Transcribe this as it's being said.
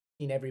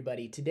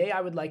Everybody. Today I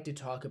would like to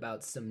talk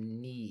about some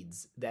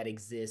needs that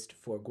exist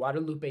for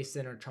Guadalupe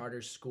Center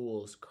Charter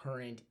School's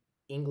current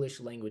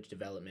English language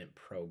development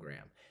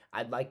program.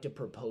 I'd like to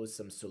propose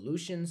some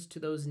solutions to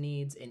those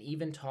needs and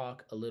even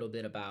talk a little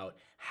bit about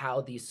how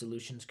these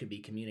solutions could be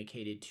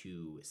communicated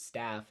to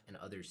staff and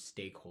other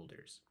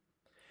stakeholders.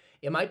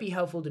 It might be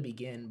helpful to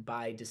begin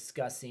by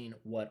discussing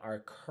what our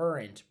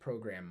current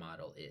program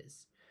model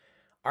is.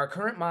 Our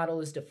current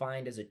model is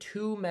defined as a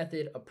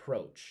two-method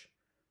approach: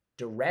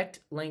 direct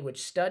language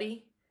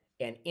study,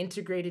 and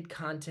integrated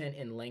content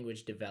and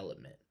language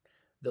development,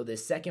 though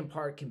this second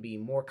part can be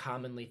more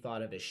commonly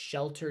thought of as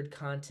sheltered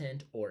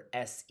content or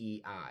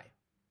SEI.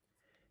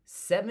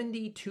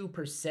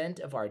 72%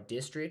 of our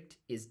district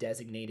is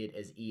designated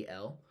as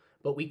EL,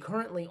 but we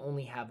currently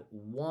only have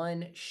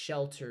one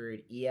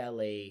sheltered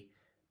ELA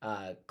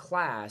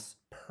class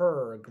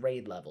per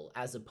grade level,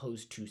 as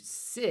opposed to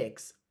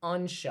 6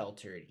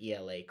 unsheltered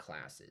ELA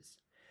classes.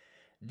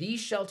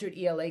 These sheltered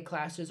ELA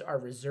classes are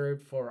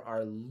reserved for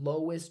our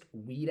lowest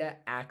WIDA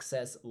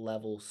access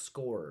level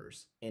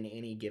scorers in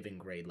any given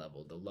grade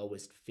level, the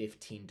lowest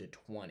 15 to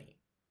 20.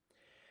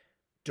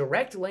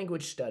 Direct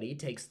language study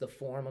takes the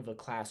form of a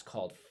class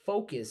called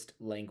focused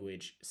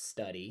language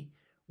study,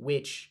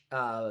 which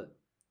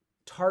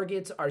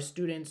targets our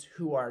students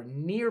who are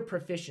near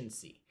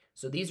proficiency.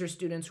 So these are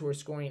students who are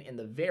scoring in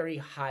the very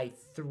high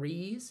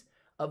 3s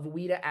of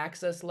WIDA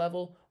access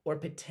level, or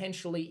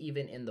potentially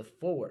even in the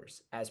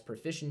 4s, as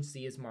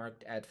proficiency is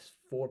marked at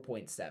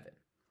 4.7.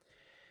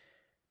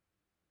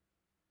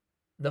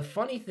 The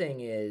funny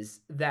thing is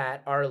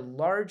that our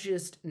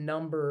largest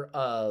number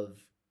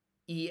of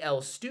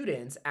EL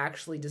students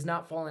actually does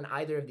not fall in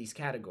either of these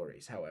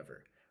categories,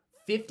 however.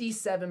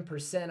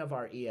 57% of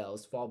our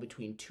ELs fall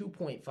between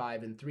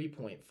 2.5 and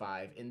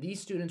 3.5, and these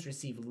students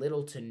receive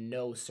little to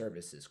no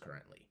services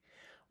currently.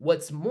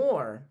 What's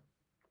more,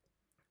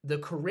 the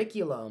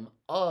curriculum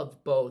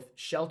of both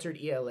sheltered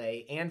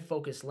ELA and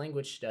focused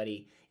language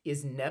study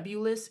is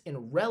nebulous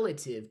and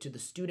relative to the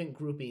student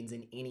groupings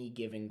in any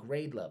given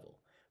grade level,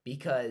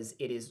 because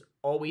it is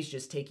always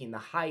just taking the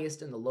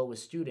highest and the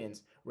lowest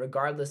students,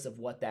 regardless of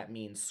what that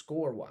means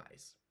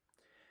score-wise.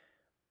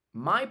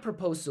 My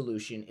proposed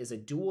solution is a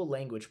dual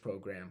language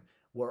program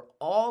where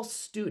all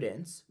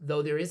students,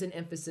 though there is an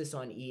emphasis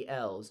on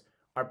ELs,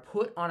 are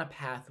put on a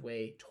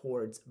pathway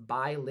towards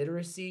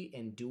biliteracy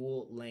and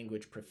dual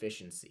language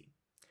proficiency.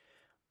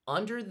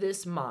 Under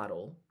this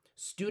model,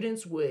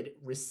 students would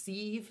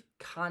receive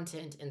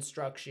content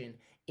instruction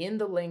in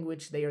the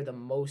language they are the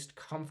most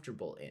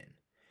comfortable in.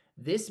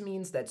 This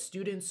means that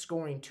students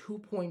scoring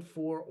 2.4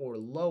 or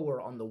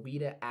lower on the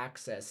WIDA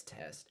access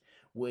test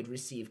would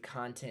receive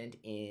content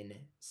in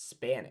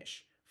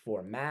Spanish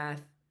for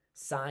math,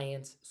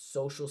 science,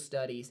 social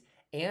studies,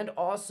 and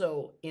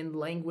also in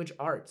language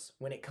arts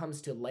when it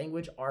comes to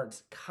language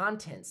arts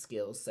content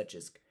skills such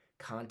as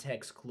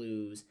context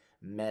clues,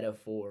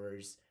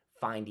 metaphors,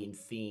 finding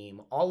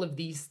theme. All of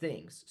these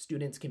things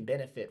students can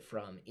benefit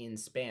from in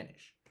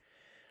Spanish.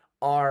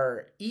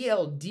 Our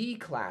ELD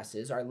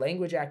classes, our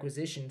language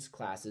acquisitions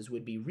classes,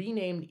 would be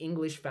renamed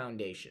English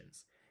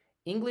Foundations.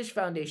 English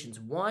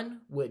Foundations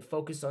 1 would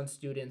focus on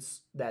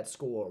students that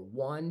score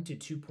 1 to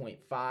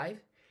 2.5.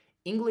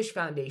 English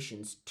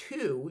Foundations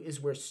 2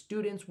 is where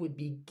students would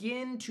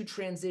begin to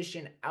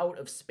transition out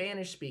of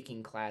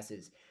Spanish-speaking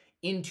classes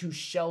into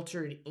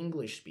sheltered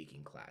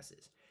English-speaking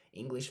classes.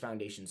 English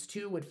Foundations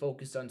 2 would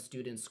focus on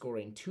students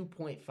scoring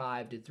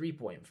 2.5 to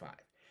 3.5.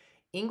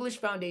 English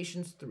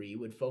Foundations 3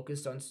 would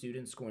focus on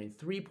students scoring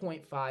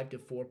 3.5 to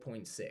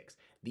 4.6.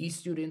 These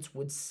students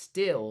would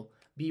still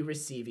be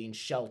receiving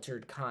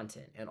sheltered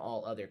content in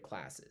all other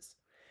classes.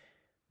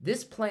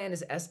 This plan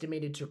is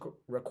estimated to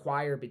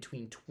require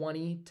between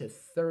 20 to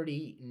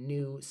 30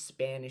 new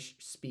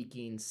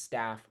Spanish-speaking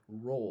staff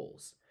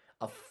roles.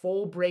 A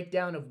full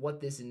breakdown of what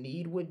this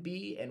need would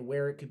be and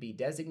where it could be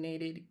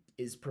designated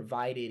is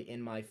provided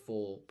in my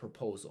full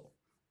proposal.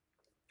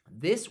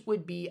 This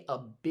would be a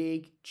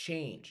big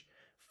change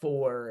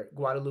for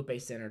Guadalupe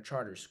Center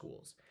Charter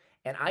Schools,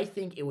 and I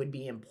think it would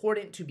be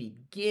important to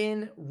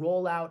begin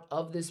rollout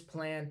of this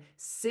plan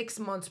 6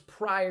 months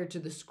prior to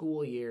the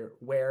school year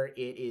where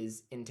it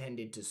is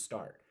intended to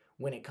start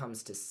when it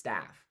comes to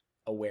staff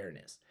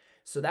awareness.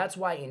 So that's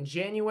why in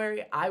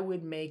January, I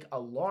would make a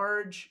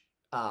large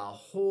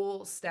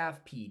whole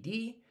staff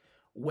PD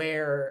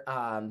where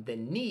the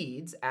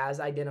needs as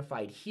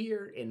identified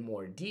here in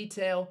more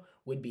detail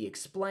would be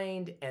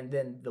explained, and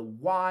then the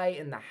why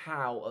and the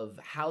how of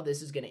how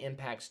this is going to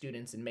impact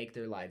students and make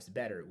their lives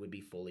better would be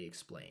fully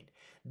explained.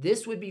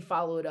 This would be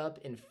followed up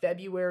in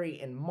February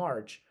and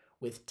March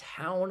with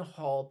town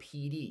hall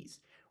PDs,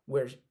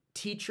 where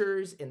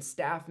teachers and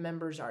staff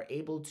members are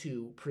able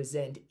to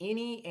present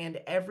any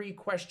and every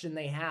question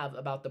they have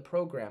about the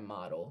program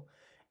model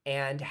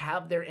and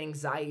have their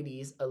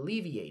anxieties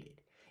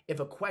alleviated. If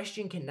a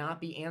question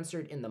cannot be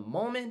answered in the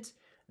moment,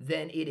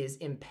 then it is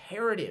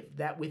imperative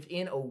that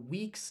within a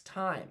week's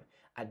time,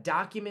 a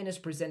document is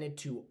presented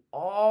to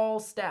all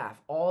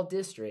staff, all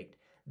district,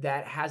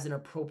 that has an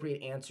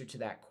appropriate answer to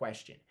that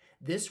question.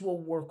 This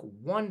will work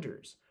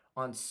wonders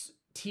on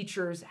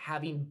teachers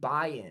having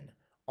buy-in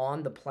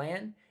on the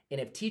plan. And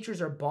if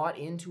teachers are bought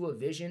into a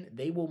vision,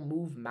 they will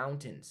move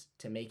mountains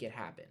to make it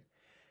happen.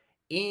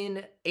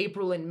 In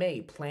April and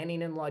May,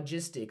 planning and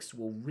logistics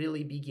will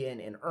really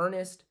begin in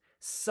earnest.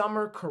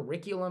 Summer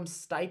curriculum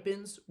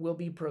stipends will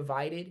be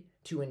provided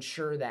to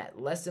ensure that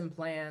lesson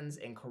plans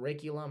and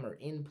curriculum are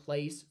in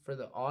place for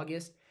the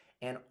August.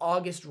 And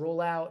August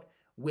rollout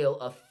will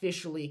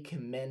officially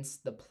commence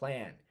the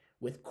plan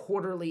with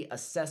quarterly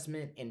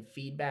assessment and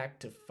feedback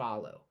to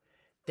follow.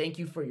 Thank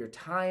you for your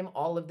time.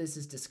 All of this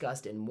is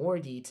discussed in more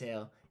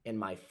detail in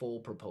my full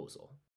proposal.